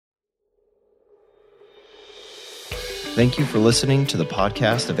Thank you for listening to the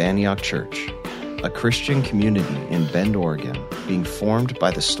podcast of Antioch Church, a Christian community in Bend, Oregon, being formed by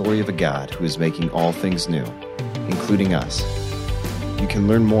the story of a God who is making all things new, including us. You can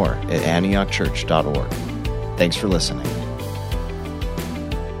learn more at antiochchurch.org. Thanks for listening.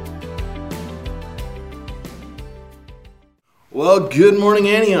 Well, good morning,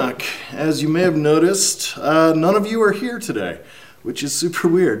 Antioch. As you may have noticed, none of you are here today, which is super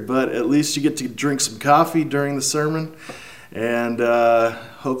weird, but at least you get to drink some coffee during the sermon, and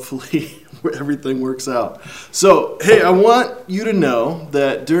hopefully everything works out. So, hey, I want you to know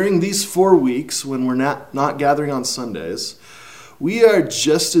that during these 4 weeks, when we're not gathering on Sundays, we are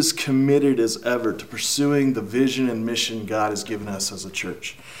just as committed as ever to pursuing the vision and mission God has given us as a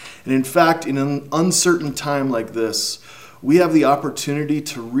church. And in fact, in an uncertain time like this, we have the opportunity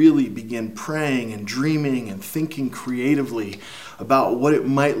to really begin praying and dreaming and thinking creatively about what it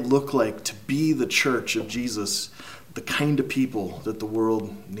might look like to be the church of Jesus, the kind of people that the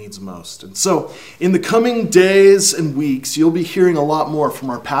world needs most. And so, in the coming days and weeks, you'll be hearing a lot more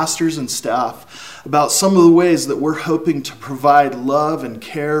from our pastors and staff about some of the ways that we're hoping to provide love and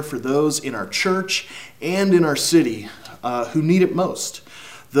care for those in our church and in our city who need it most.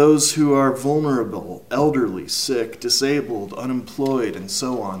 Those who are vulnerable, elderly, sick, disabled, unemployed, and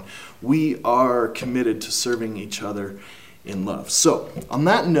so on. We are committed to serving each other in love. So, on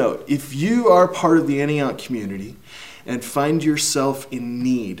that note, if you are part of the Antioch community and find yourself in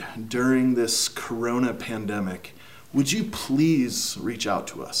need during this corona pandemic, would you please reach out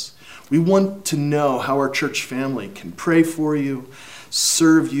to us? We want to know how our church family can pray for you,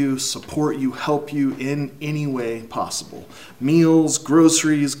 serve you, support you, help you in any way possible. Meals,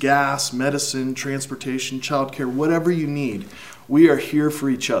 groceries, gas, medicine, transportation, childcare, whatever you need, we are here for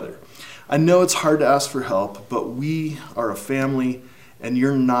each other. I know it's hard to ask for help, but we are a family, and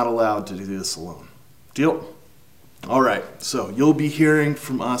you're not allowed to do this alone. Deal? All right, so you'll be hearing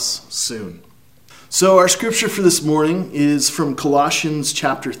from us soon. So our scripture for this morning is from Colossians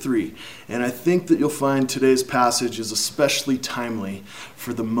chapter 3, and I think that you'll find today's passage is especially timely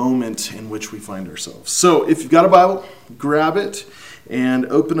for the moment in which we find ourselves. So if you've got a Bible, grab it and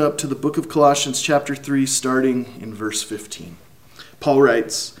open up to the book of Colossians chapter 3, starting in verse 15. Paul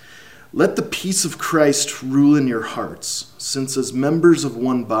writes, "Let the peace of Christ rule in your hearts, since as members of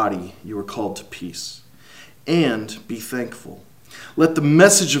one body you are called to peace, and be thankful. Let the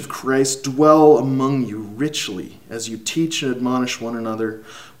message of Christ dwell among you richly as you teach and admonish one another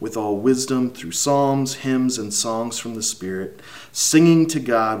with all wisdom through psalms, hymns, and songs from the Spirit, singing to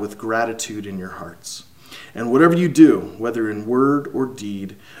God with gratitude in your hearts. And whatever you do, whether in word or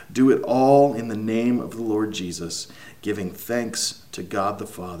deed, do it all in the name of the Lord Jesus, giving thanks to God the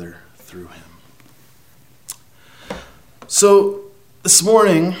Father through him." So this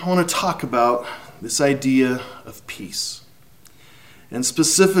morning, I want to talk about this idea of peace. And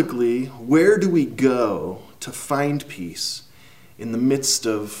specifically, where do we go to find peace in the midst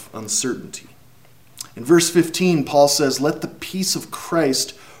of uncertainty? In verse 15, Paul says, "Let the peace of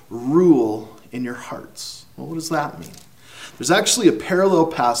Christ rule in your hearts." Well, what does that mean? There's actually a parallel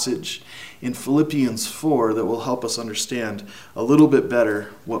passage in Philippians 4 that will help us understand a little bit better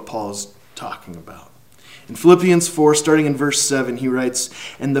what Paul is talking about. In Philippians 4, starting in verse 7, he writes,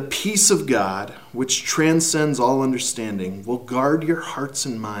 "And the peace of God, which transcends all understanding, will guard your hearts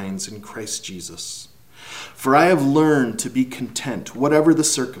and minds in Christ Jesus. For I have learned to be content, whatever the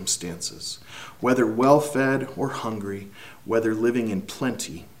circumstances, whether well-fed or hungry, whether living in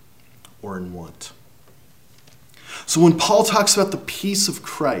plenty or in want." So when Paul talks about the peace of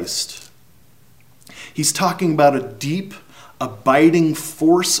Christ, he's talking about a deep, abiding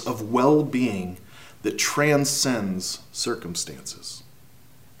force of well-being that transcends circumstances.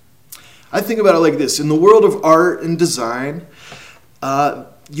 I think about it like this. In the world of art and design,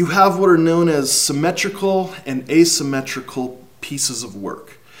 you have what are known as symmetrical and asymmetrical pieces of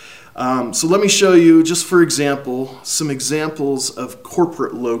work. So let me show you, just for example, some examples of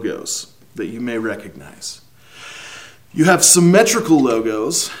corporate logos that you may recognize. You have symmetrical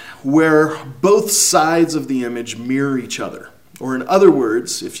logos where both sides of the image mirror each other. Or in other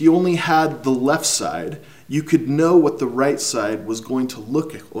words, if you only had the left side, you could know what the right side was going to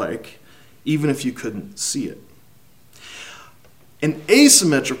look like, even if you couldn't see it. An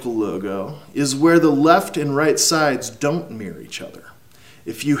asymmetrical logo is where the left and right sides don't mirror each other.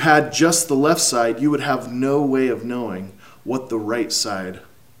 If you had just the left side, you would have no way of knowing what the right side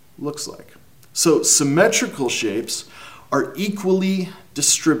looks like. So symmetrical shapes are equally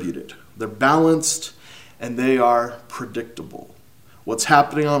distributed. They're balanced and they are predictable. What's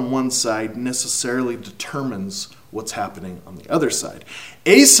happening on one side necessarily determines what's happening on the other side.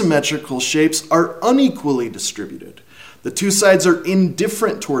 Asymmetrical shapes are unequally distributed. The two sides are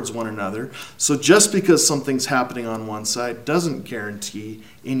indifferent towards one another, so just because something's happening on one side doesn't guarantee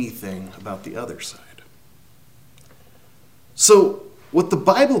anything about the other side. So, what the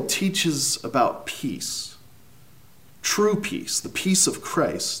Bible teaches about peace, true peace, the peace of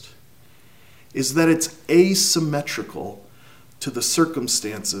Christ, is that it's asymmetrical to the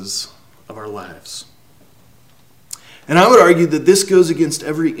circumstances of our lives. And I would argue that this goes against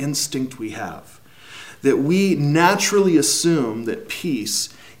every instinct we have, that we naturally assume that peace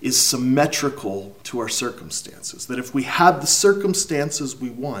is symmetrical to our circumstances, that if we had the circumstances we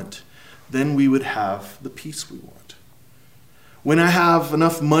want, then we would have the peace we want. When I have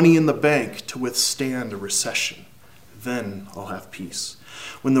enough money in the bank to withstand a recession, then I'll have peace.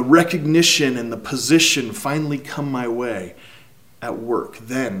 When the recognition and the position finally come my way at work,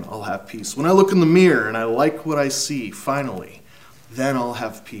 then I'll have peace. When I look in the mirror and I like what I see, finally, then I'll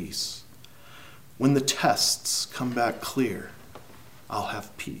have peace. When the tests come back clear, I'll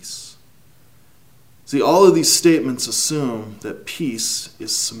have peace. See, all of these statements assume that peace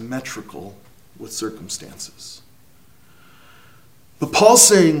is symmetrical with circumstances. But Paul's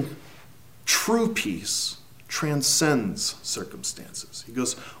saying true peace transcends circumstances. He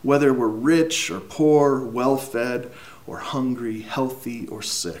goes, whether we're rich or poor, well-fed or hungry, healthy or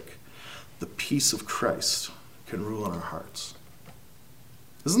sick, the peace of Christ can rule in our hearts.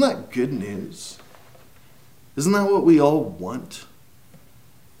 Isn't that good news? Isn't that what we all want?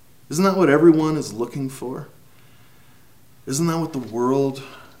 Isn't that what everyone is looking for? Isn't that what the world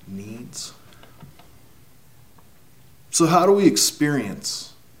needs? So how do we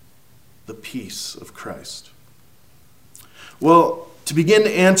experience the peace of Christ? Well, to begin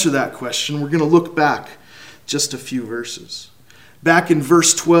to answer that question, we're going to look back just a few verses. Back in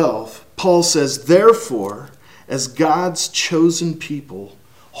verse 12, Paul says, "Therefore, as God's chosen people,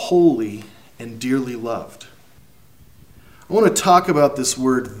 holy and dearly loved." I want to talk about this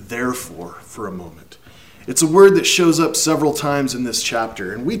word "therefore" for a moment. It's a word that shows up several times in this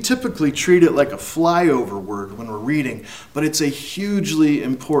chapter, and we typically treat it like a flyover word when we're reading, but it's a hugely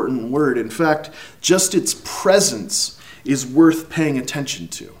important word. In fact, just its presence is worth paying attention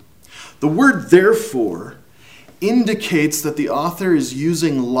to. The word "therefore" indicates that the author is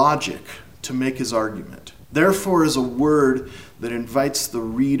using logic to make his argument. Therefore is a word that invites the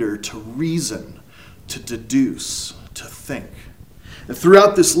reader to reason, to deduce, to think. And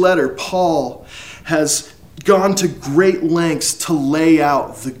throughout this letter, Paul has gone to great lengths to lay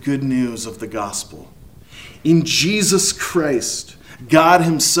out the good news of the gospel. In Jesus Christ, God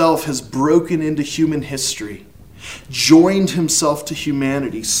himself has broken into human history, joined himself to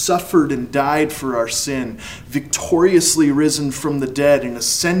humanity, suffered and died for our sin, victoriously risen from the dead and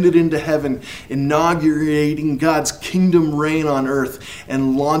ascended into heaven, inaugurating God's kingdom reign on earth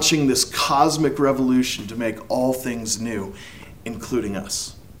and launching this cosmic revolution to make all things new, including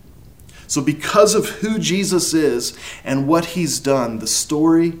us. So because of who Jesus is and what he's done, the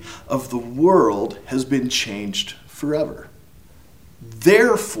story of the world has been changed forever.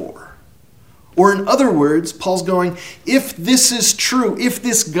 Therefore, or in other words, Paul's going, if this is true, if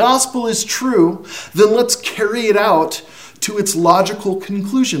this gospel is true, then let's carry it out to its logical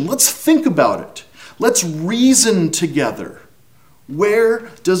conclusion. Let's think about it. Let's reason together.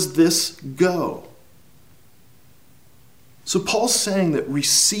 Where does this go? So Paul's saying that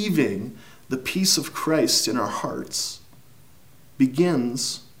receiving the peace of Christ in our hearts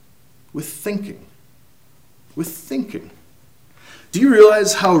begins with thinking. With thinking. Do you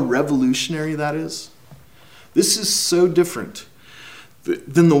realize how revolutionary that is? This is so different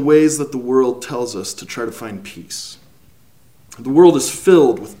than the ways that the world tells us to try to find peace. The world is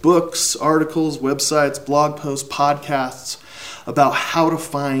filled with books, articles, websites, blog posts, podcasts about how to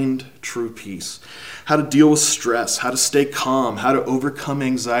find true peace, how to deal with stress, how to stay calm, how to overcome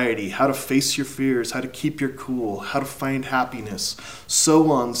anxiety, how to face your fears, how to keep your cool, how to find happiness,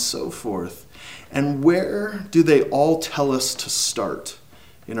 so on and so forth. And where do they all tell us to start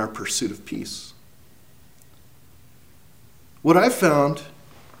in our pursuit of peace? What I've found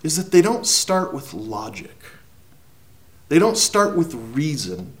is that they don't start with logic. They don't start with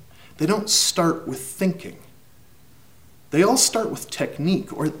reason. They don't start with thinking. They all start with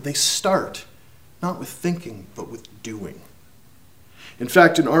technique, or they start not with thinking, but with doing. In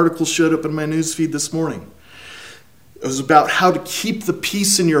fact, an article showed up in my newsfeed this morning. It was about how to keep the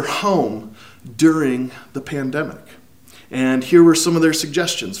peace in your home during the pandemic. And here were some of their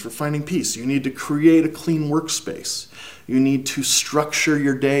suggestions for finding peace. You need to create a clean workspace. You need to structure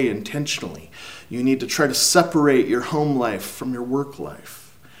your day intentionally. You need to try to separate your home life from your work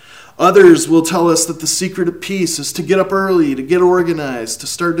life. Others will tell us that the secret of peace is to get up early, to get organized, to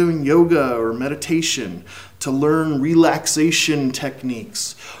start doing yoga or meditation, to learn relaxation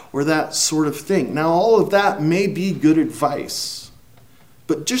techniques, or that sort of thing. Now, all of that may be good advice,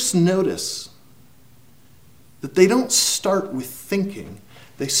 but just notice that they don't start with thinking,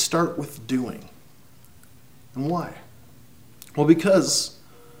 they start with doing. And why? Well, because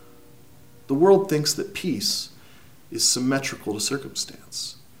the world thinks that peace is symmetrical to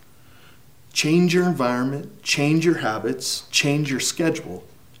circumstance. Change your environment, change your habits, change your schedule,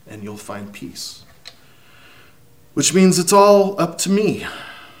 and you'll find peace. Which means it's all up to me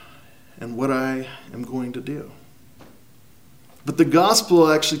and what I am going to do. But the gospel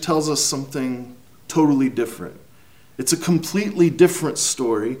actually tells us something totally different. It's a completely different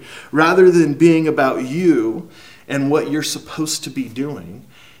story. Rather than being about you and what you're supposed to be doing,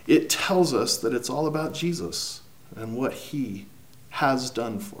 it tells us that it's all about Jesus and what he has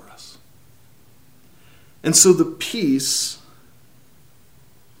done for us. And so the peace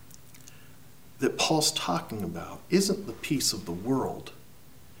that Paul's talking about isn't the peace of the world.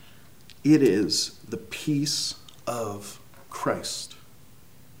 It is the peace of Christ.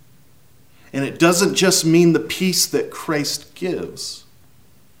 And it doesn't just mean the peace that Christ gives,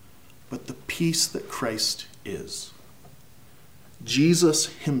 but the peace that Christ is. Jesus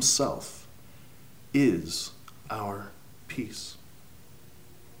himself is our peace.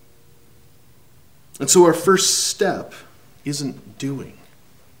 And so our first step isn't doing.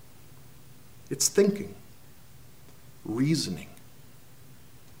 It's thinking, reasoning,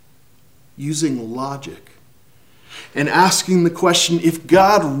 using logic, and asking the question, if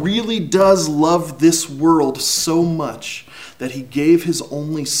God really does love this world so much that he gave his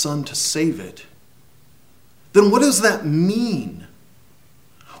only son to save it, then what does that mean?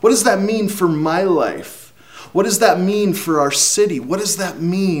 What does that mean for my life? What does that mean for our city? What does that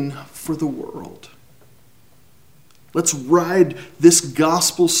mean for the world? Let's ride this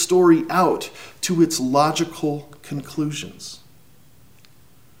gospel story out to its logical conclusions.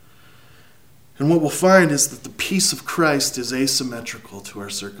 And what we'll find is that the peace of Christ is asymmetrical to our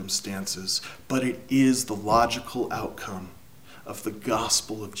circumstances, but it is the logical outcome of the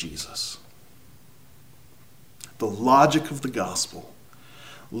gospel of Jesus. The logic of the gospel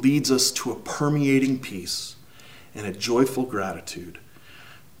leads us to a permeating peace and a joyful gratitude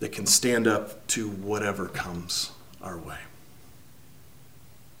that can stand up to whatever comes our way.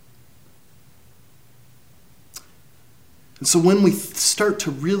 And so when we start to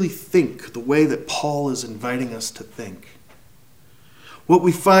really think the way that Paul is inviting us to think, what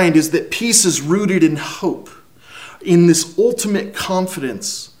we find is that peace is rooted in hope, in this ultimate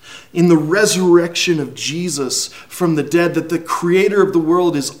confidence in the resurrection of Jesus from the dead, that the creator of the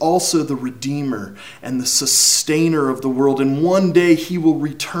world is also the redeemer and the sustainer of the world. And one day he will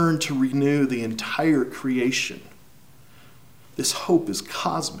return to renew the entire creation. This hope is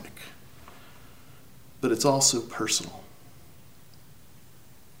cosmic, but it's also personal.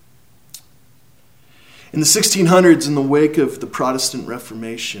 In the 1600s, in the wake of the Protestant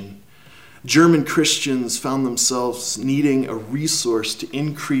Reformation, German Christians found themselves needing a resource to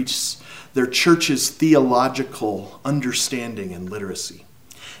increase their church's theological understanding and literacy.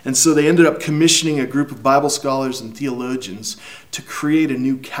 And so they ended up commissioning a group of Bible scholars and theologians to create a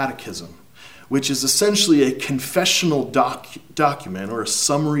new catechism, which is essentially a confessional document or a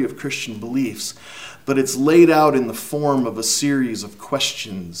summary of Christian beliefs, but it's laid out in the form of a series of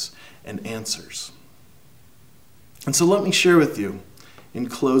questions and answers. And so let me share with you, in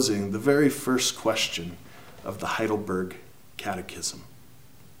closing, the very first question of the Heidelberg Catechism.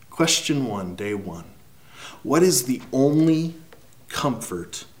 Question 1, day 1. What is the only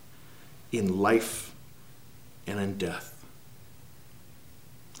comfort in life and in death?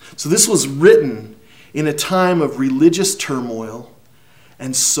 So this was written in a time of religious turmoil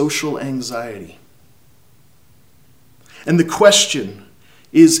and social anxiety. And the question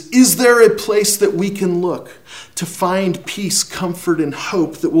is there a place that we can look to find peace, comfort, and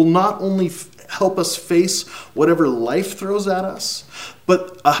hope that will not only help us face whatever life throws at us,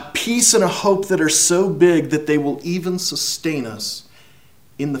 but a peace and a hope that are so big that they will even sustain us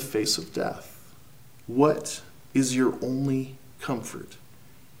in the face of death? What is your only comfort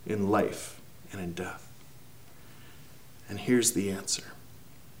in life and in death? And here's the answer.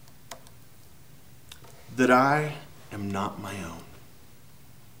 That I am not my own,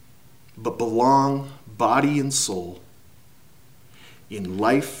 but belong, body and soul, in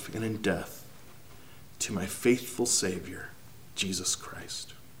life and in death, to my faithful Savior, Jesus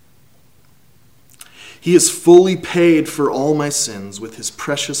Christ. He has fully paid for all my sins with his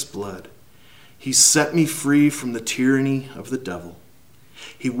precious blood. He set me free from the tyranny of the devil.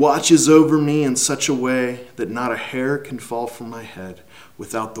 He watches over me in such a way that not a hair can fall from my head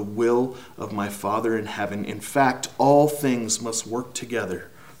without the will of my Father in heaven. In fact, all things must work together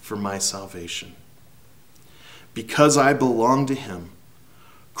for my salvation. Because I belong to him,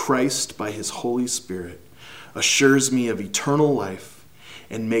 Christ, by his Holy Spirit, assures me of eternal life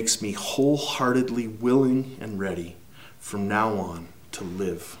and makes me wholeheartedly willing and ready from now on to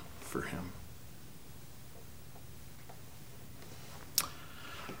live for him.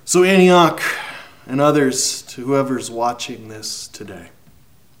 So Antioch and others, to whoever's watching this today,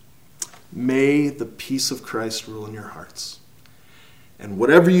 may the peace of Christ rule in your hearts. And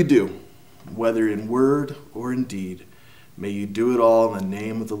whatever you do, whether in word or in deed, may you do it all in the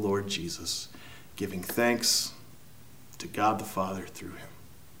name of the Lord Jesus, giving thanks to God the Father through him.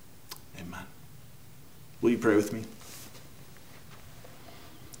 Amen. Will you pray with me?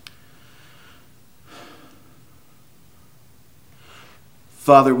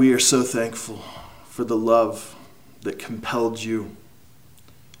 Father, we are so thankful for the love that compelled you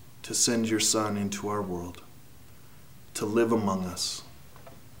to send your Son into our world, to live among us,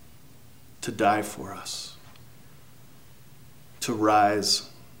 to die for us, to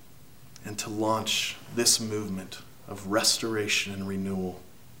rise and to launch this movement of restoration and renewal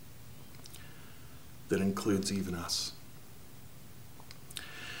that includes even us.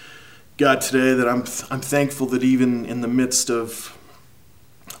 God, today that I'm thankful that even in the midst of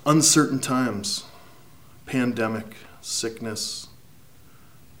uncertain times, pandemic, sickness,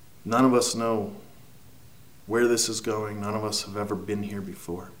 none of us know where this is going. None of us have ever been here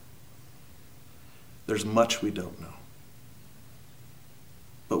before. There's much we don't know.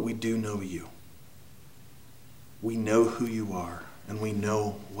 But we do know you. We know who you are, and we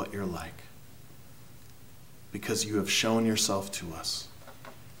know what you're like, because you have shown yourself to us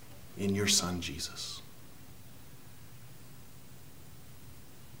in your Son, Jesus.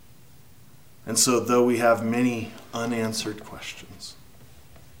 And so, though we have many unanswered questions,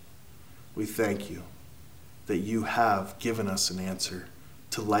 we thank you that you have given us an answer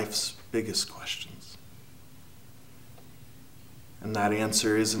to life's biggest questions. And that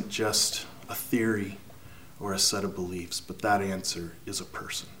answer isn't just a theory or a set of beliefs, but that answer is a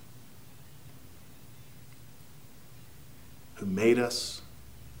person who made us,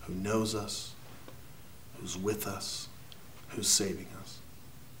 who knows us, who's with us, who's saving us.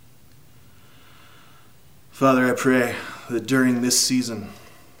 Father, I pray that during this season,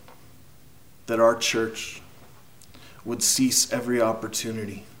 that our church would seize every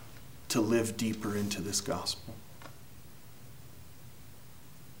opportunity to live deeper into this gospel.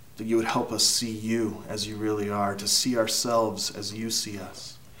 That you would help us see you as you really are, to see ourselves as you see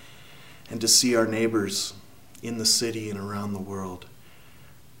us, and to see our neighbors in the city and around the world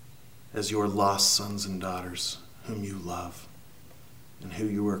as your lost sons and daughters whom you love and who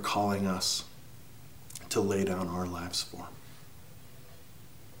you are calling us to lay down our lives for.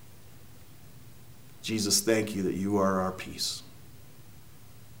 Jesus, thank you that you are our peace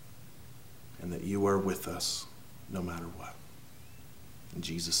and that you are with us no matter what. In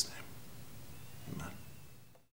Jesus' name.